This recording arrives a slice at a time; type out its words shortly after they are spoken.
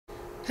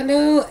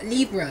Hello,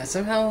 Libra.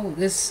 Somehow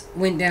this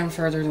went down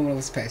further than what it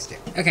was supposed to.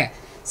 Okay,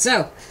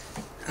 so,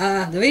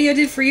 the video I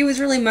did for you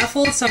was really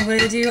muffled, so I'm going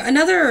to do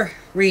another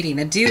reading,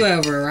 a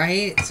do-over,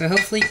 right? So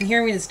hopefully you can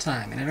hear me this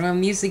time, and I don't have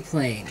music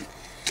playing.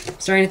 I'm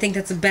starting to think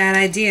that's a bad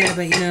idea,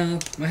 but you know,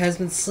 my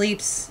husband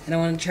sleeps, and I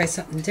want to try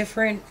something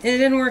different, and it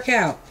didn't work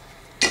out.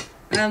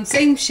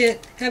 Same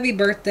shit. Happy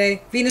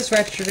birthday. Venus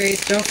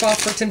retrograde. Don't fall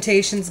for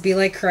temptations. Be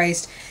like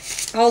Christ.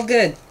 All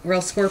good, or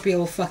else Scorpio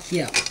will fuck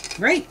you up.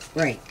 Right?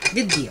 Right.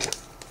 Good deal.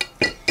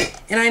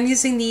 And I'm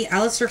using the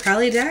Aleister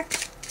Crowley deck.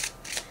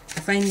 I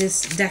find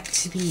this deck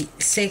to be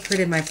sacred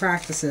in my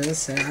practices,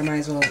 so I might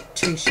as well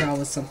treat y'all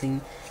with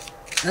something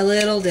a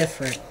little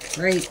different,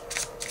 right?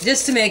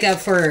 Just to make up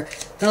for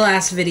the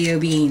last video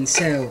being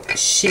so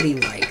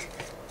shitty-like.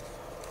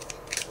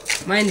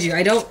 Mind you,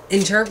 I don't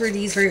interpret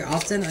these very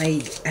often.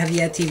 I have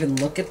yet to even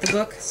look at the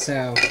book,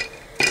 so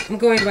I'm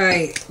going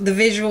by the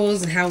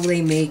visuals and how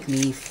they make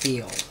me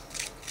feel.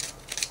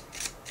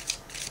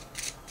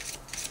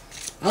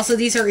 Also,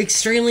 these are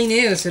extremely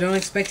new, so don't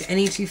expect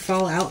any to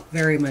fall out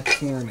very much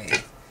for me.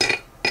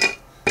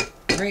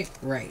 Right,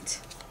 right.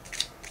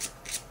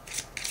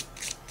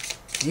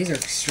 These are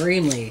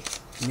extremely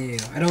new.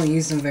 I don't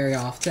use them very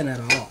often at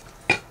all.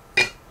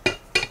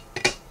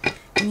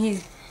 I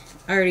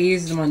already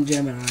used them on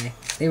Gemini.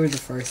 They were the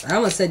first. I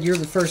almost said you're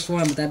the first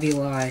one, but that'd be a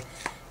lie.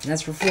 And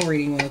that's for full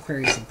reading with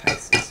Aquarius and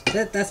Pisces.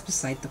 But that's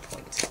beside the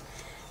point.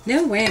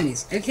 No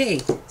whammies.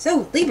 Okay,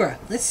 so Libra,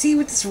 let's see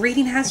what this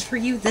reading has for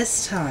you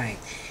this time.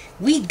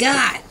 We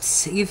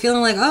got you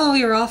feeling like, oh,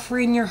 you're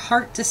offering your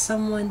heart to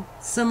someone,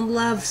 some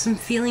love, some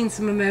feeling,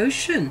 some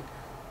emotion.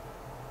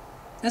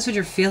 That's what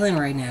you're feeling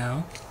right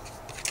now.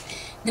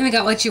 Then we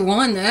got what you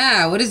want.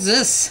 Ah, what is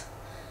this?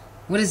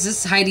 What is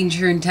this hiding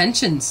your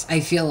intentions? I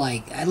feel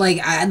like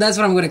that's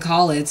what I'm going to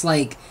call it. It's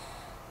like,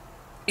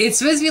 it's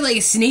supposed to be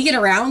like sneaking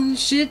around and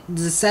shit,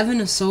 the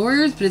Seven of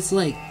Swords, but it's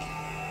like,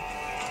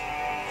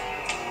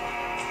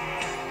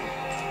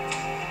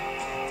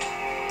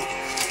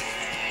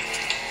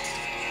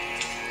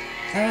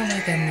 oh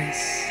my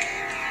goodness.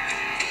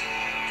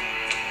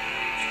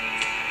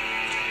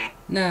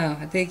 No,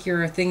 I think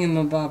you're a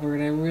thingamabobber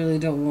and I really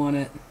don't want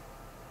it.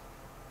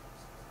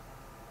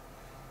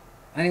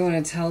 I didn't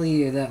want to tell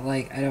you that,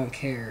 like, I don't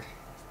care.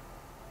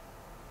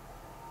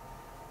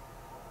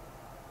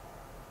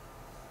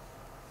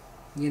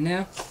 You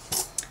know?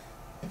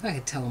 If I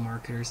could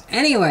telemarketers.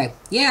 Anyway,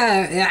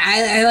 yeah,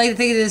 I like to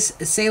think of this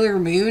Sailor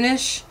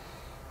Moon-ish.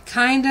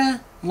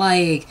 Kinda.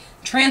 Like,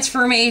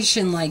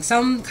 transformation, like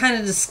some kind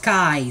of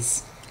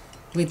disguise.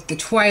 With the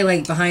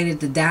twilight behind it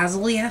to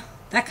dazzle ya.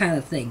 That kind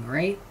of thing,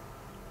 right?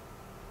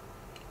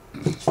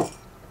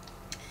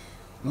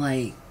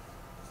 Like,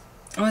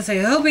 I was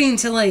like hoping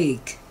to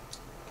like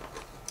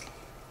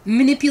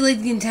manipulate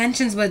the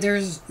intentions, but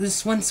there's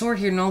this one sword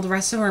here and all the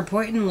rest of them are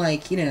pointing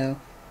like, you know,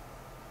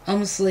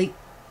 almost like,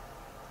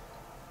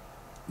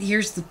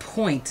 here's the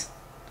point.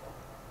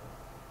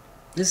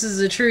 This is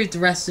the truth, the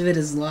rest of it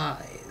is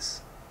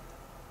lies.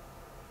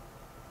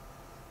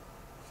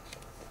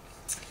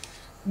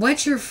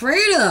 What you're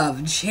afraid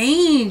of?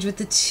 Change with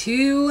the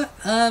Two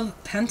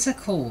of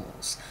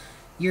Pentacles.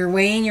 You're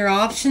weighing your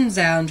options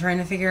out and trying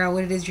to figure out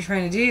what it is you're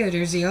trying to do.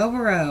 There's the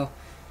Oboro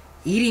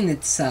eating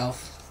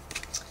itself.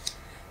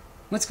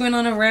 What's going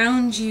on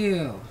around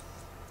you?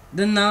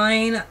 The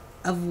Nine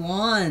of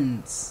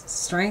Wands.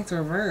 Strength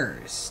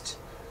reversed.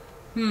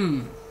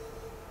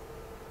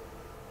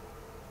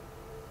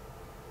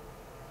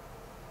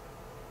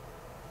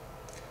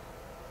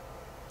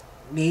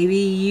 Maybe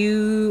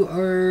you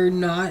are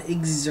not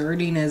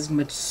exerting as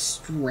much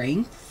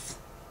strength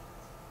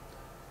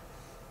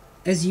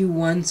as you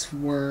once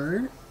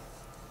were.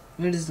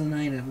 What is the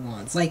Nine of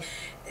Wands? Like,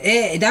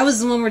 that was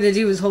the one where the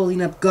dude was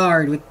holding up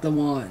guard with the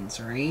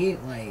wands, right?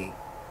 Like,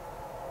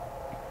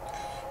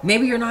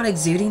 maybe you're not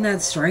exuding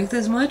that strength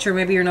as much, or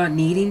maybe you're not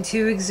needing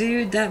to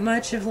exude that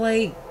much of,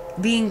 like,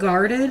 being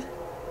guarded.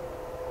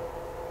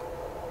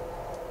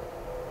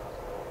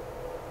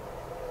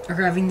 Or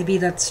having to be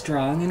that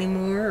strong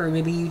anymore, or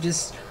maybe you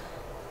just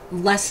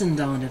lessened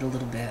on it a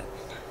little bit.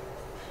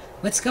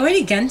 What's going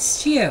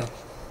against you?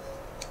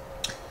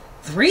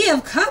 Three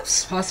of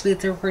Cups, possibly a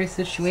third-party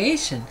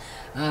situation.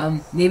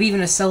 Maybe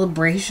even a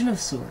celebration of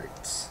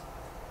sorts.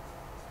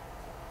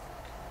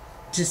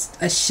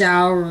 Just a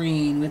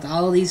showering with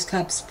all these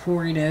cups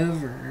pouring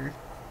over.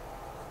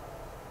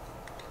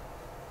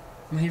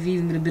 Might have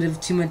even been a bit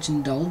of too much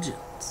indulgence.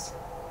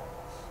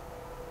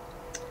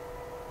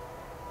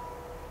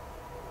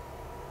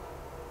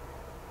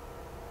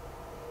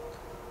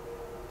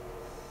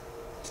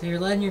 So you're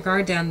letting your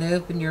guard down to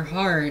open your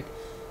heart.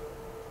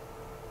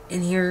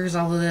 And here's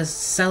all of this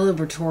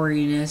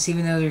celebratoriness,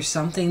 even though there's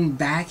something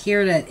back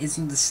here that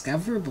isn't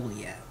discoverable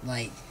yet.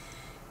 Like,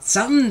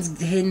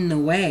 something's hidden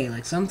away.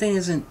 Like, something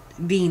isn't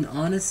being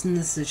honest in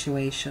this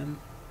situation,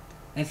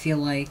 I feel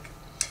like.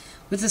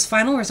 With this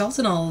final result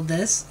in all of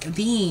this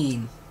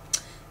being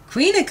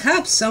Queen of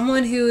Cups,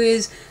 someone who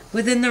is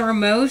within their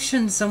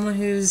emotions, someone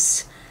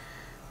who's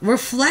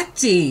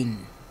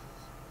reflecting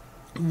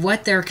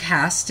what they're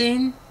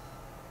casting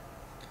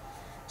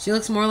She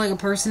looks more like a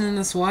person in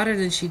this water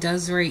than she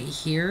does right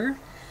here.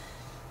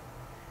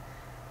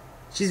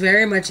 She's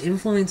very much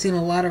influencing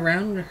a lot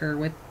around her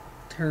with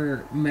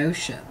her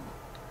motion.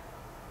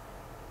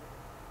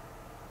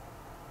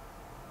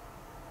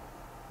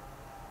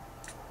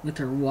 With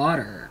her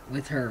water,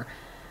 with her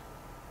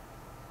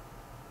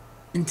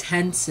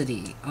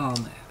intensity,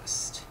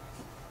 almost.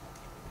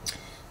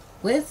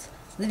 With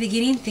the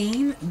beginning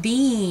theme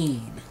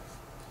being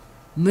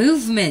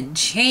movement,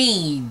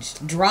 change,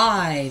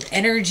 drive,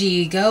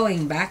 energy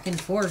going back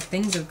and forth.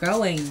 Things are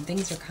going,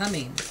 things are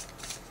coming.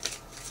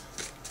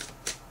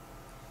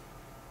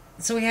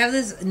 So we have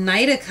this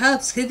Knight of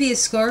Cups. Could be a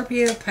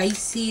Scorpio,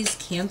 Pisces,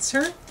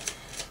 Cancer,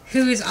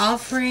 who is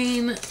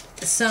offering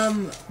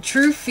some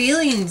true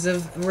feelings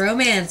of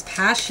romance,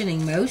 passion,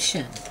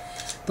 emotion.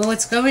 But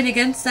what's going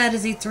against that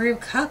is the Three of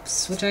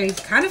Cups, which I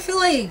kind of feel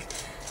like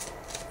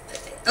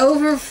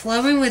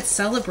overflowing with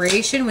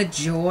celebration, with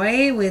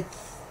joy,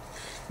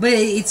 but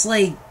it's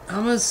like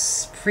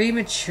almost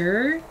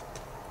premature.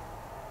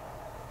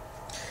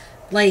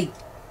 Like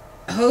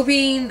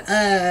hoping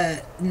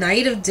a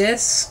Knight of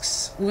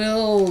Discs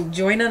will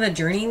join on a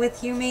journey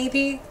with you,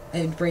 maybe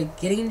a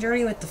beginning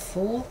journey with the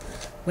Fool,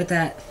 with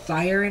that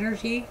fire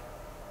energy.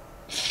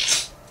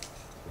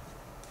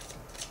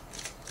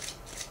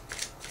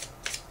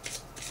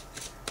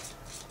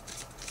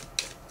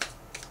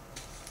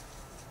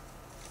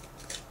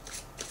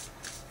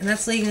 And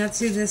that's leading up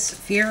to this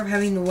fear of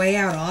having to weigh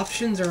out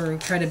options or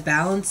try to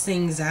balance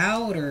things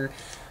out, or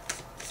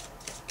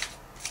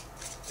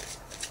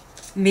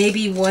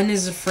maybe one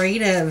is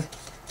afraid of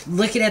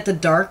looking at the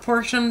dark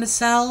portion of the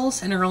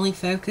cells and are only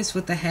focused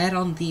with the head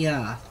on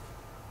the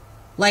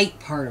light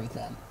part of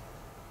them.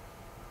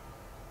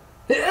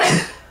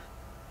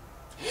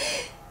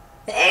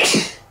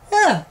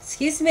 Oh,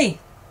 excuse me.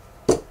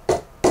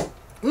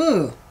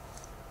 Ooh.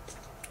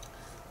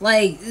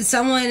 Like,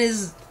 someone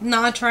is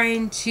not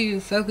trying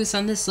to focus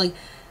on this. Like,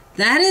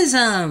 that is,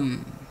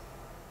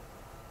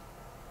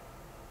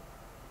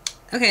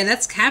 okay,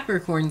 that's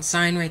Capricorn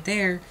sign right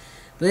there.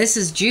 But this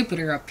is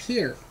Jupiter up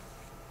here.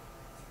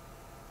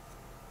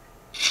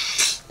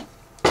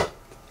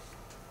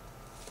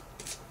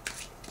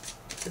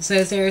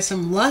 So there is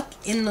some luck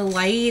in the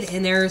light,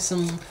 and there are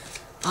some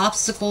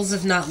obstacles,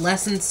 if not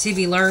lessons, to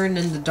be learned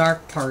in the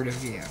dark part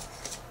of you.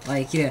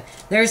 Like, you know,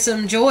 there's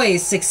some joy,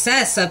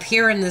 success up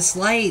here in this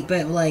light,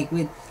 but like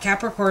with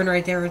Capricorn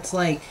right there, it's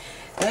like,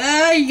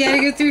 you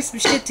gotta go through some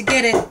shit to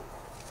get it.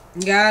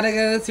 You gotta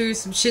go through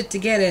some shit to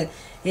get it.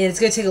 And it's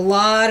gonna take a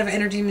lot of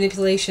energy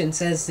manipulation,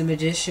 says the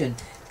Magician.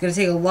 It's gonna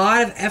take a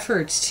lot of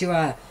efforts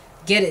to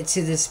get it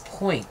to this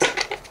point.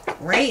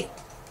 Right?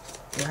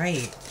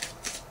 Right.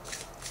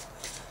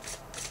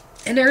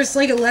 And there's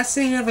like a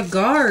lessening of a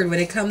guard when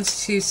it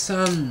comes to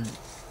some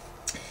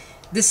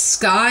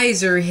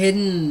disguise or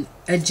hidden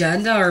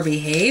agenda or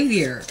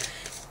behavior.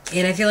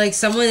 And I feel like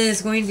someone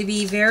is going to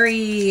be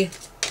very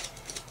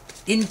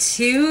in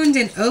tuned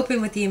and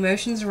open with the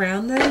emotions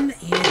around them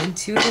and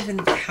intuitive in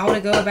how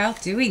to go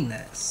about doing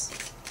this.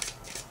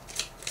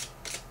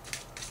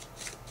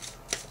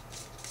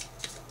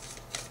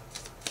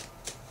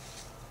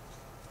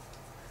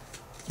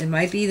 It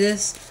might be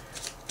this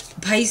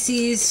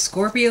Pisces,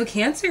 Scorpio,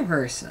 Cancer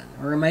person,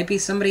 or it might be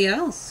somebody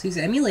else who's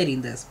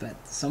emulating this, but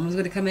someone's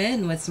going to come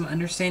in with some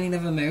understanding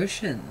of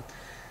emotion.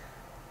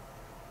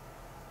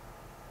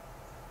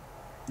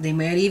 They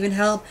might even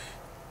help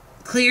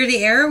clear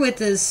the air with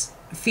this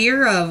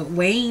fear of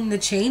weighing the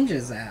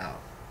changes out.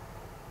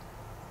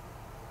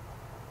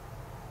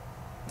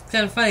 It's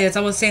kind of funny. It's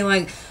almost saying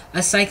like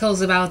a cycle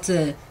is about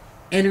to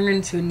enter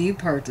into a new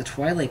part, the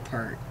twilight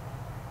part.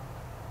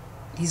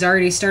 He's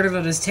already started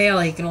on his tail.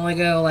 He can only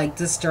go like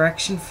this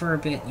direction for a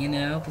bit, you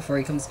know, before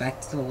he comes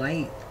back to the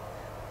light.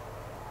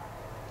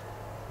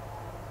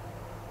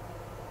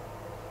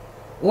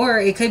 Or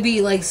it could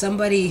be like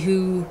somebody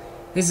who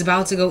is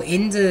about to go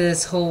into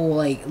this whole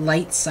like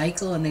light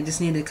cycle and they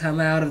just need to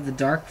come out of the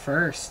dark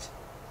first.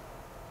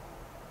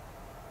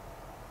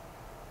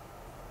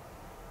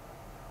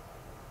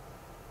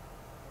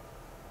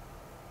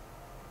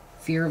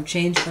 Fear of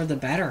change for the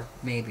better,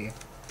 maybe.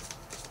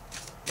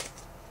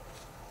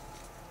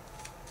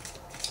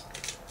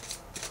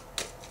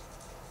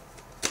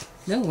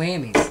 No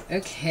whammies.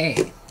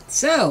 Okay.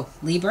 So,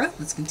 Libra,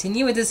 let's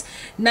continue with this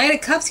Knight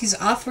of Cups. He's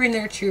offering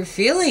their true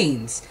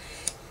feelings.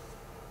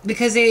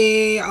 Because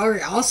they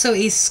are also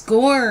a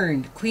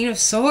scorned Queen of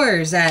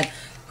Swords. That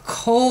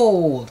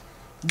cold,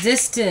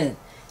 distant,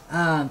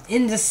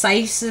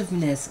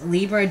 indecisiveness.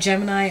 Libra,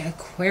 Gemini,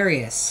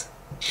 Aquarius.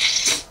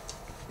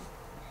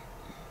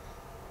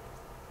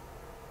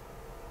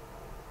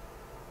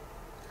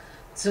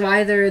 So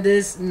either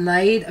this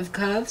Knight of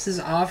Cups is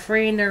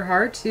offering their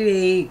heart to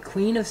a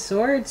Queen of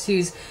Swords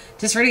who's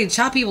just ready to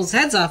chop people's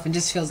heads off and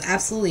just feels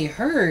absolutely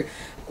hurt,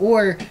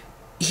 or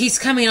he's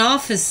coming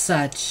off as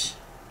such.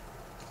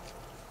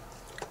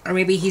 Or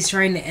maybe he's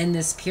trying to end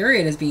this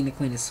period as being the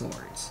Queen of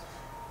Swords,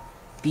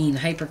 being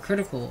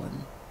hypercritical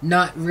and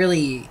not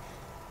really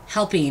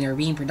helping or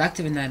being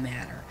productive in that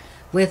matter.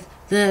 With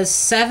the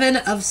Seven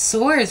of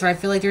Swords, where I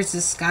feel like there's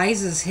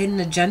disguises, hidden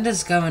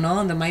agendas going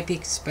on that might be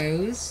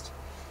exposed.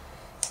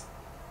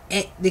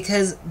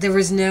 Because there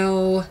was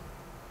no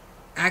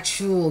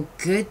actual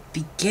good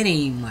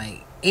beginning,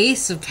 like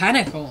Ace of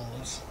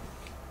Pentacles.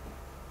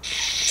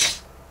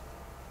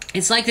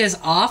 It's like this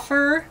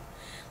offer,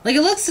 like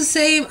it looks the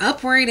same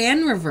upright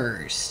and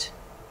reversed.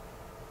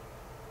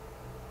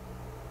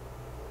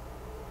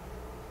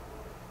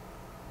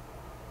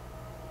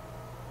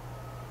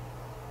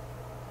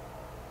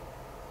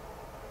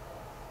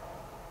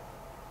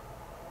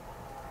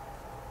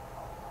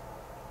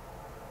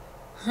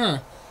 Huh.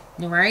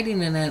 The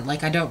writing in it,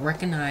 like, I don't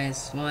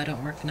recognize. Well, I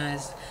don't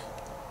recognize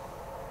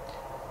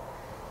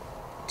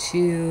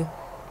to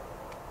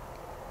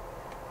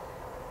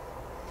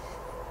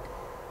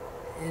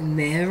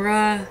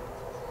Mera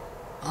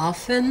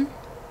often.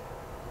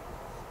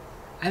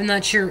 I'm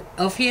not sure.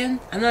 Ophian?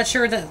 I'm not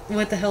sure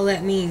what the hell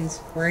that means,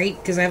 right?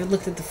 Because I haven't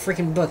looked at the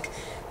freaking book.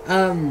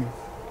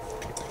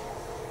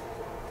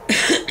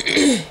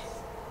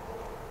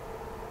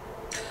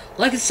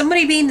 Like, is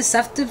somebody being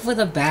deceptive with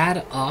a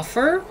bad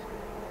offer?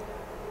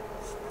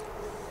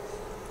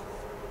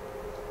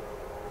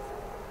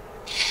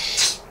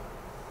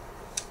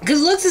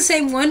 Because it looks the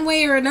same one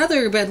way or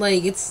another, but,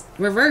 like, it's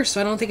reversed,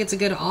 so I don't think it's a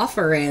good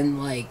offer,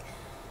 and, like,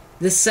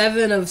 the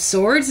Seven of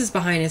Swords is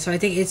behind it, so I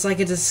think it's like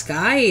a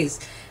disguise.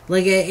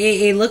 Like,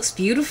 it looks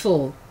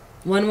beautiful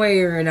one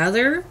way or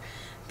another,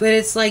 but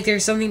it's like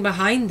there's something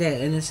behind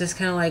it, and it's just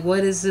kind of like,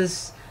 what is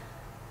this?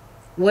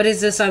 What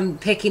is this I'm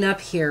picking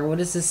up here?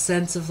 What is this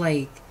sense of,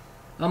 like,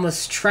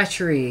 almost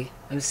treachery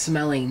I'm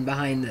smelling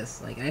behind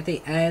this? Like, I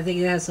think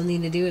it has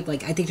something to do with,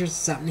 like, I think there's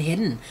something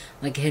hidden,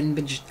 like a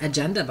hidden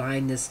agenda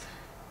behind this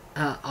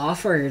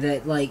offer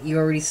that, like, you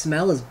already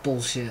smell is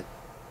bullshit.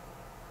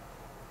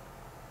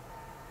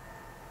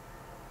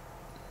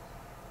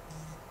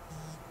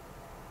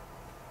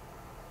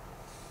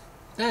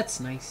 That's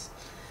nice.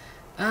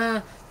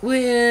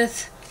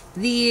 With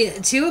the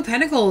Two of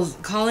Pentacles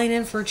calling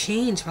in for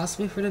change,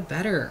 possibly for the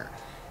better.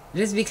 It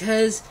is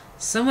because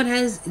someone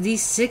has the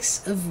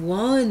Six of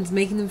Wands,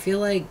 making them feel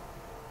like,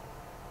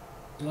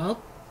 well,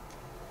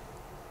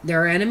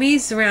 there are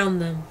enemies around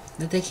them,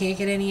 that they can't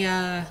get any,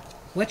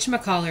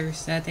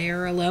 whatchamacallers, that they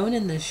are alone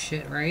in this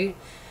shit, right?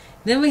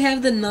 Then we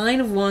have the Nine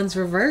of Wands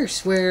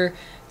reversed, where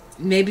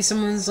maybe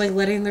someone's, like,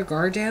 letting their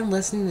guard down,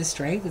 lessening the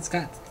strength. It's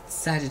got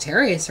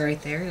Sagittarius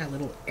right there, that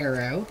little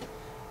arrow.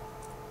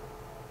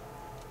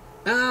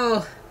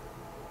 Oh.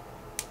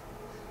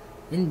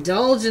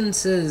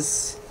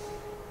 Indulgences.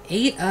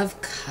 Eight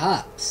of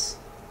Cups.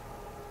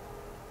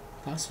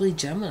 Possibly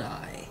Gemini.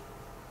 A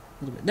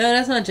little bit. No,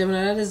 that's not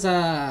Gemini. That is,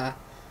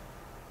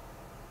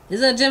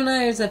 is that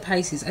Gemini or is that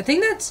Pisces? I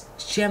think that's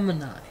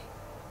Gemini.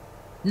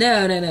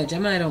 No.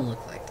 Gemini don't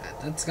look like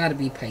that. That's gotta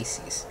be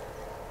Pisces.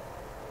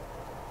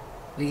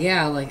 But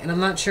yeah, like, and I'm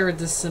not sure what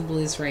this symbol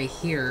is right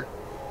here.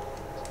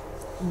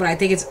 But I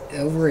think it's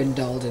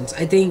overindulgence.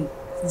 I think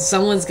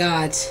someone's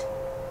got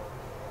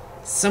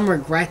some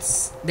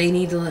regrets they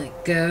need to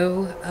let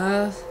go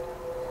of.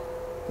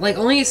 Like,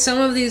 only some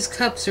of these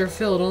cups are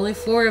filled. Only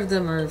 4 of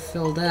them are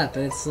filled up.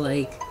 And it's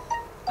like,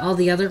 all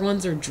the other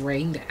ones are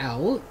drained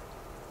out.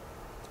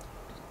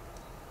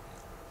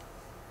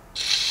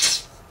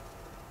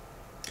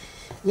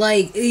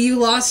 Like, you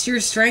lost your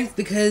strength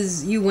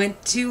because you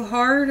went too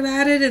hard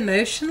at it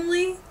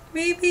emotionally,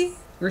 maybe?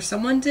 Or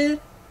someone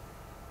did.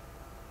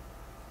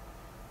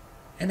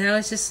 And now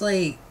it's just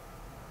like,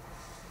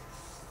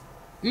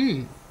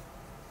 like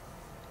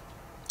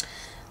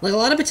a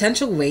lot of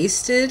potential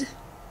wasted.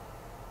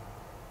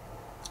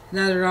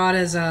 Now they're not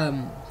as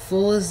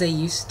full as they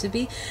used to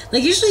be.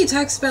 Like, usually it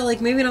talks about, like,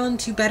 moving on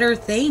to better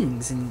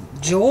things and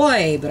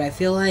joy, but I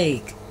feel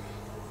like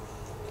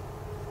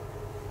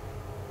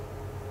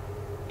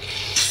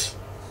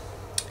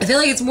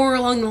it's more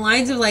along the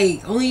lines of,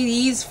 like, only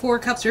these 4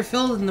 cups are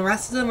filled and the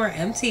rest of them are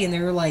empty, and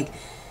they're like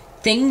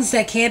things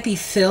that can't be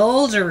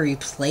filled or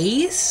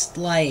replaced.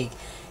 Like,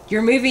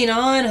 you're moving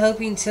on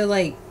hoping to,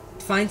 like,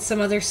 find some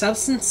other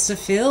substance to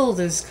fill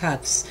those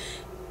cups,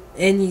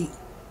 and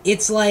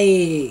it's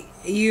like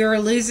you're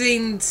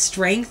losing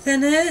strength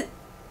in it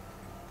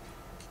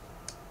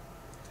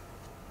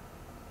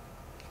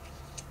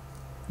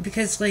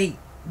because, like,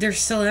 they're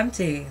still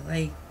empty.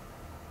 Like,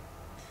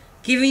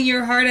 giving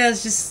your heart out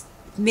has just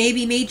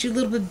maybe made you a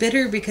little bit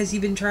bitter because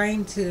you've been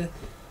trying to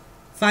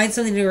find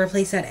something to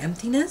replace that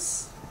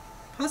emptiness.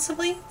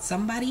 Possibly.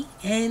 Somebody.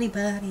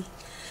 Anybody.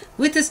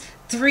 With this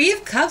 3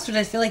 of Cups, which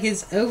I feel like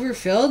is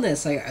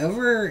overfilledness, like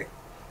over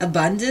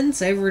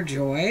abundance, over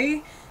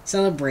joy,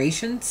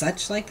 celebration,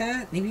 such like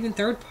that. Maybe even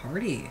third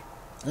party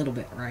a little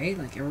bit, right?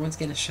 Like, everyone's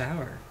getting a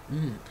shower.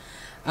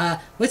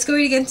 What's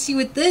going against you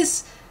with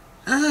this?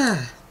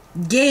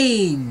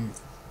 Gain.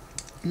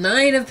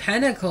 9 of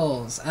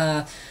Pentacles.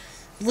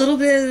 Little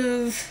bit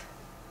of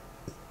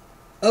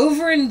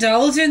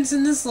overindulgence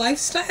in this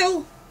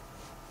lifestyle.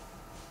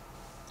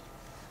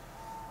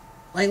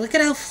 Like, look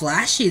at how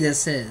flashy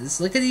this is.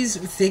 Look at these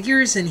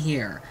figures in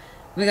here.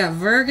 We got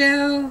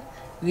Virgo,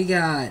 We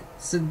got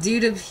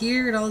subdued up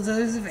here and all this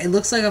other stuff. It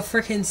looks like a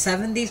freaking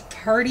 70s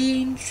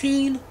partying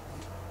scene.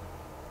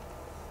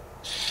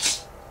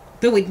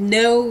 But with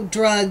no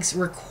drugs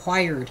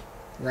required,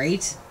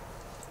 right?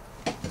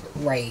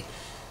 Right.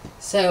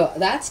 So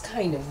that's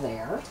kind of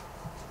there.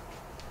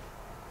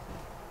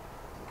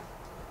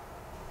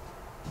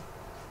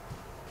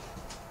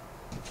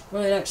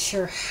 Really not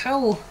sure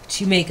how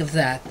to make of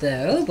that,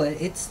 though,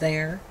 but it's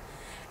there.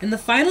 And the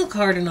final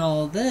card in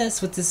all of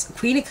this, with this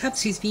Queen of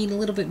Cups, who's being a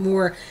little bit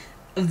more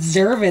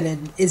observant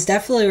and is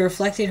definitely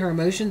reflecting her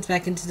emotions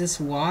back into this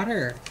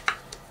water.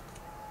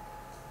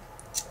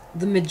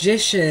 The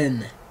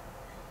Magician.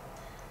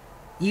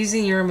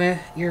 Using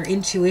your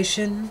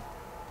intuition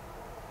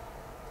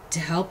to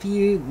help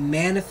you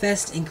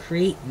manifest and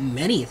create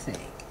many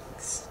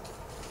things.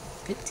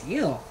 Good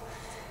deal.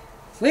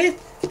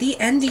 With the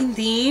ending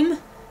theme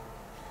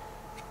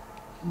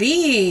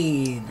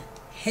being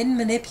hidden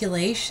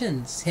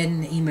manipulations,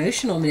 hidden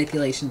emotional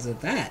manipulations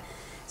of that.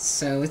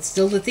 So it's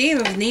still the theme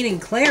of needing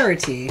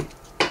clarity.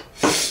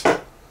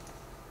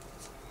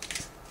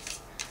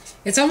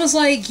 It's almost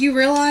like you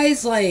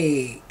realize,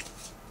 like,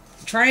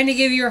 trying to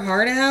give your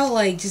heart out,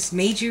 like, just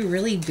made you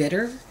really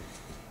bitter.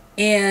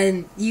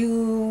 And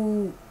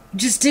you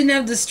just didn't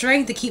have the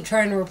strength to keep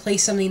trying to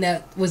replace something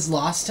that was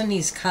lost in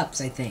these cups,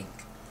 I think.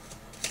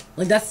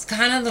 Like, that's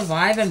kind of the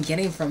vibe I'm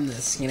getting from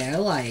this, you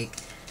know? Like,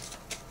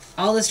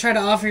 all this try to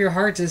offer your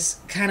heart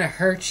just kind of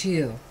hurts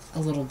you a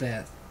little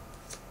bit.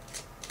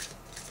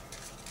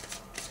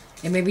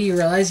 And maybe you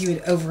realize you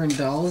had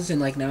overindulged and,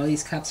 like, now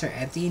these cups are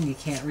empty and you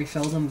can't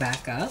refill them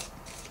back up.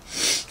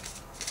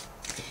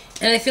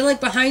 And I feel like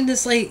behind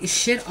this, like,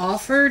 shit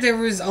offer, there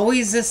was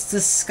always this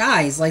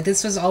disguise. Like,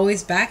 this was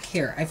always back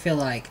here, I feel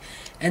like.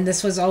 And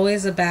this was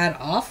always a bad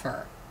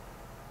offer.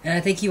 And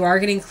I think you are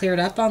getting cleared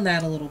up on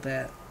that a little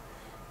bit.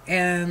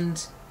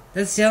 And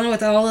that's dealing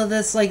with all of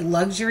this, like,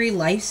 luxury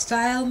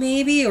lifestyle,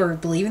 maybe, or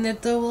believing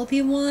that there will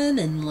be one,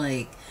 and,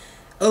 like,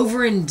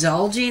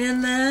 overindulging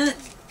in that.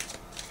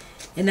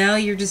 And now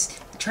you're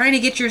just trying to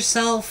get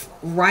yourself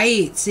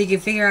right so you can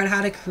figure out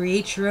how to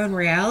create your own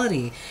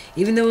reality.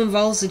 Even though it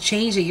involves a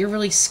change that you're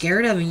really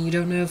scared of and you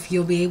don't know if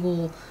you'll be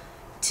able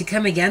to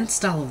come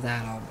against all of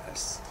that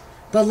almost.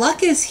 But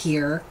luck is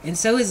here, and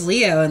so is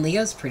Leo, and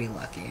Leo's pretty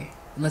lucky.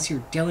 Unless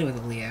you're dealing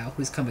with a Leo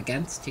who's come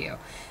against you.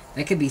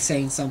 That could be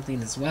saying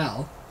something as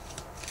well.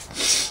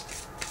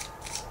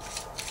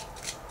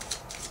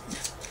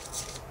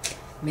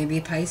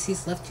 Maybe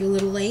Pisces left you a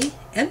little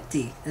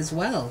empty as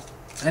well.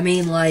 I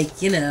mean,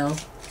 like, you know,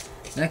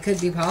 that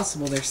could be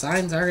possible. Their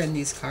signs are in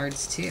these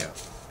cards, too.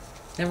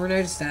 Never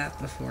noticed that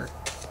before.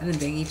 I didn't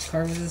think each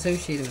card was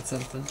associated with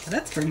something. But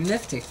that's pretty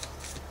nifty.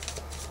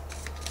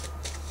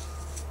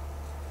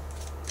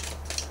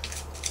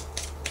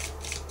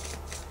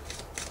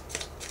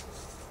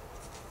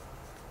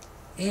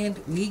 And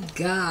we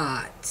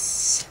got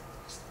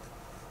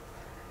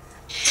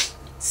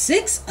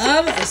Six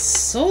of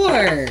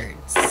Swords.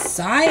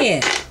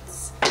 Science.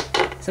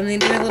 Something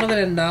to do with a little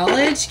bit of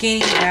knowledge,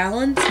 gaining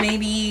balance,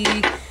 maybe.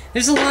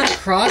 There's a lot of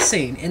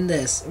crossing in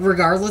this,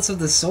 regardless of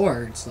the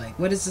swords. Like,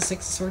 what is the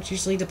Six of Swords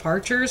usually?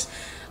 Departures?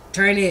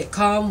 Trying to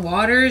calm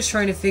waters,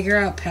 trying to figure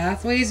out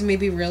pathways,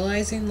 maybe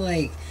realizing,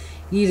 like,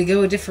 you need to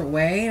go a different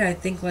way. And I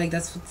think, like,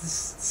 that's what this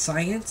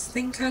science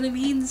thing kind of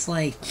means.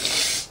 Like,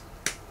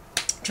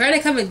 trying to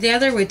come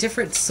together with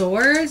different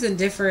swords and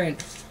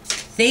different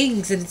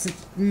things, and it's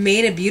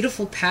made a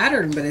beautiful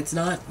pattern, but it's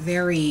not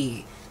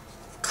very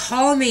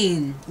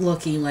calming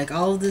looking. Like,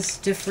 all of this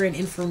different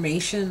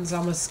information is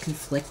almost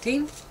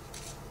conflicting.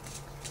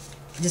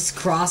 Just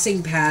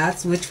crossing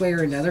paths which way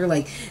or another.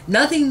 Like,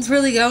 nothing's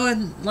really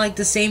going, like,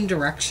 the same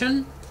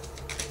direction.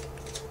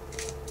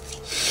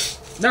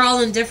 They're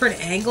all in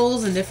different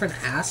angles and different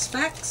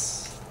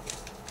aspects.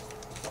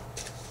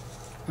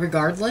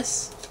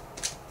 Regardless.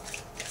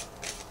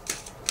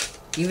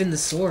 Even the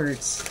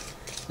swords.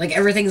 Like,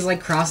 everything's,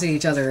 like, crossing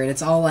each other, and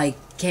it's all, like,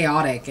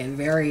 chaotic and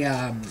very,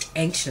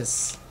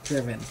 anxious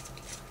driven.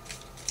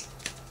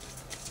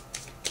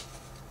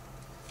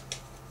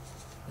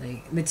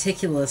 Like,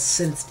 meticulous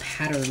sense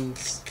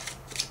patterns.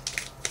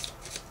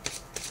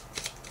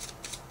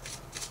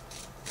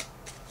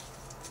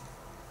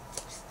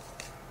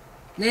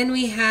 Then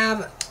we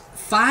have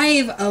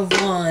Five of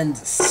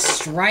Wands,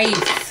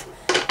 strife.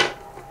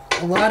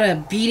 A lot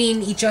of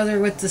beating each other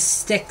with the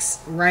sticks,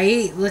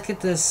 right? Look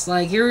at this.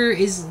 Like, here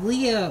is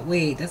Leo.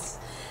 Wait,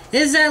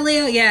 is that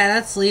Leo? Yeah,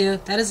 that's Leo.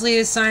 That is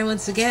Leo's sign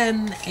once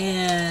again.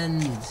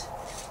 And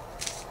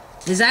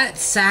is that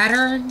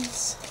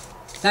Saturn's?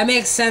 That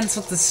makes sense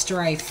with the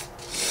strife.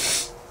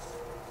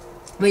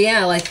 But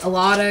yeah, like, a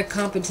lot of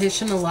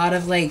competition, a lot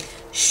of, like,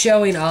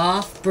 showing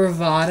off,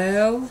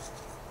 bravado.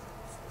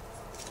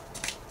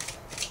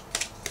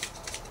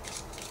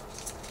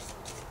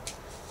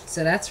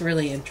 So that's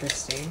really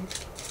interesting.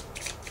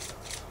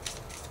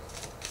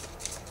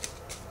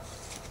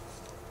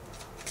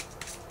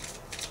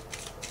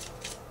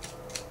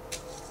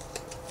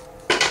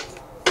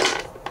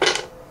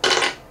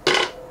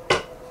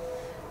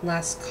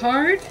 Last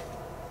card.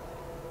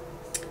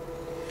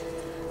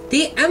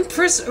 The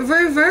Empress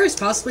reverse,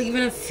 possibly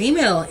even a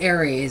female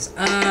Aries.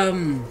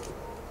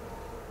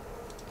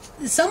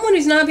 Someone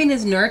who's not being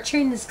as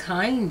nurturing, as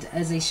kind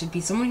as they should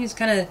be. Someone who's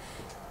kind of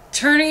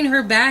turning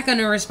her back on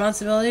her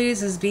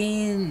responsibilities as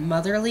being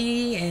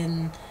motherly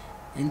and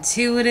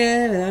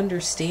intuitive and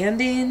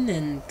understanding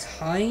and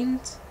kind.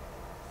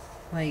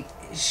 Like,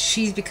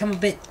 she's become a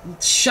bit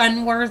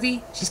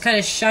shun-worthy. She's kind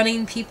of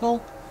shunning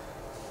people.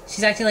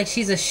 She's acting like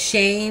she's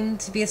ashamed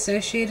to be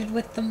associated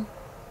with them.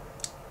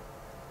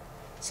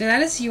 So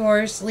that is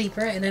yours,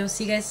 Libra, and I will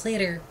see you guys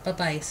later.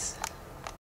 Bye-bye.